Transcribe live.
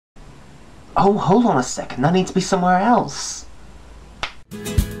Oh, hold on a second, I need to be somewhere else.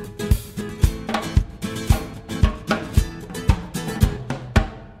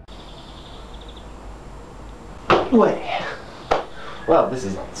 Wait. Well, this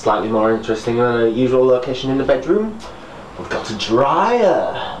is slightly more interesting than a usual location in the bedroom. We've got a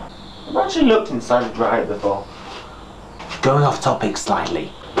dryer. I've actually looked inside the dryer before. Going off topic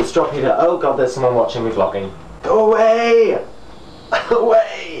slightly. The straw heater. Oh god, there's someone watching me vlogging. Go away!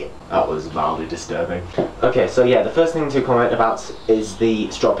 Away! That was mildly disturbing. Okay, so yeah, the first thing to comment about is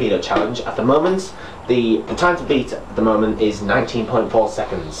the straw pedo challenge. At the moment, the time to beat at the moment is 19.4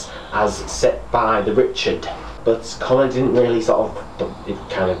 seconds, as set by the Richard. But Connor didn't really it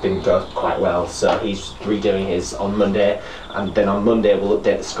kind of didn't go quite well, so he's redoing his on Monday, and then on Monday we'll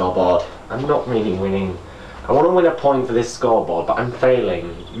update the scoreboard. I'm not really winning. I want to win a point for this scoreboard, but I'm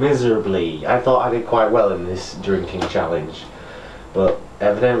failing miserably. I thought I did quite well in this drinking challenge, but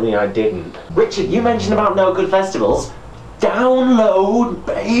evidently I didn't. Richard, you mentioned about no good festivals. Download,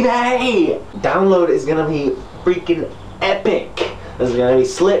 baby! Download is gonna be freaking epic. There's going to be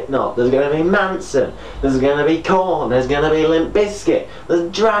Slipknot, there's going to be Manson, there's going to be Korn, there's going to be Limp Bizkit,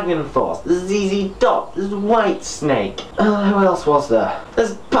 there's Dragon Force, there's ZZ Top, there's Whitesnake. Who else was there?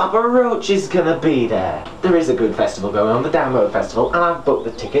 There's Papa Roach is going to be there. There is a good festival going on, the Download Festival, and I've booked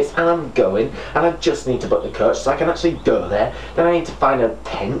the tickets and I'm going, and I just need to book the coach so I can actually go there. Then I need to find a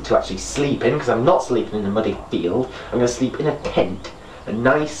tent to actually sleep in, because I'm not sleeping in a muddy field. I'm going to sleep in a tent, a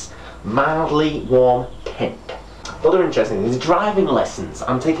nice, mildly warm tent. Other interesting things, driving lessons.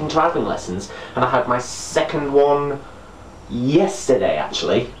 I'm taking driving lessons, and I had my second one yesterday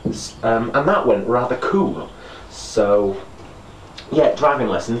actually, and that went rather cool. So yeah, driving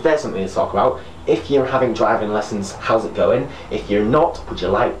lessons, there's something to talk about. If you're having driving lessons, how's it going? If you're not, would you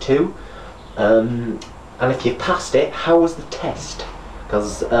like to? And if you passed it, how was the test?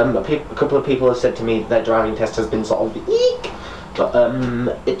 Because a couple of people have said to me their driving test has been sort of eek. But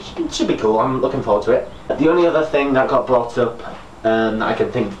it should be cool. I'm looking forward to it. The only other thing that got brought up that I can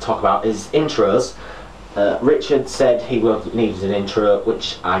think to talk about is intros. Richard said he needed an intro,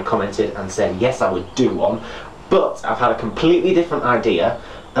 which I commented and said yes, I would do one. But I've had a completely different idea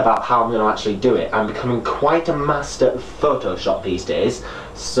about how I'm going to actually do it. I'm becoming quite a master of Photoshop these days.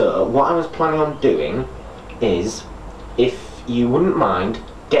 So what I was planning on doing is, if you wouldn't mind,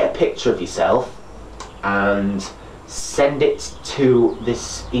 get a picture of yourself and send it to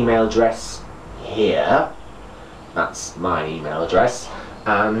this email address here. That's my email address,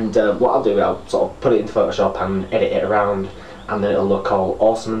 and what I'll do, I'll sort of put it into Photoshop and edit it around, and then it'll look all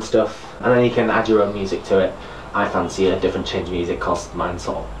awesome and stuff, and then you can add your own music to it. I fancy a different change of music because mine's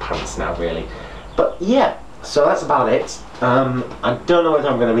sort of pants now really. But yeah, so that's about it. I don't know whether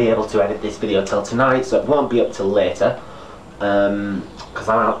I'm going to be able to edit this video till tonight, so it won't be up till later, because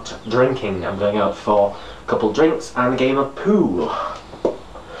I'm out drinking. I'm going out for couple drinks and a game of pool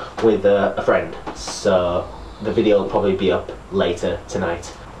with a friend, so the video will probably be up later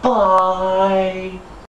tonight. Bye!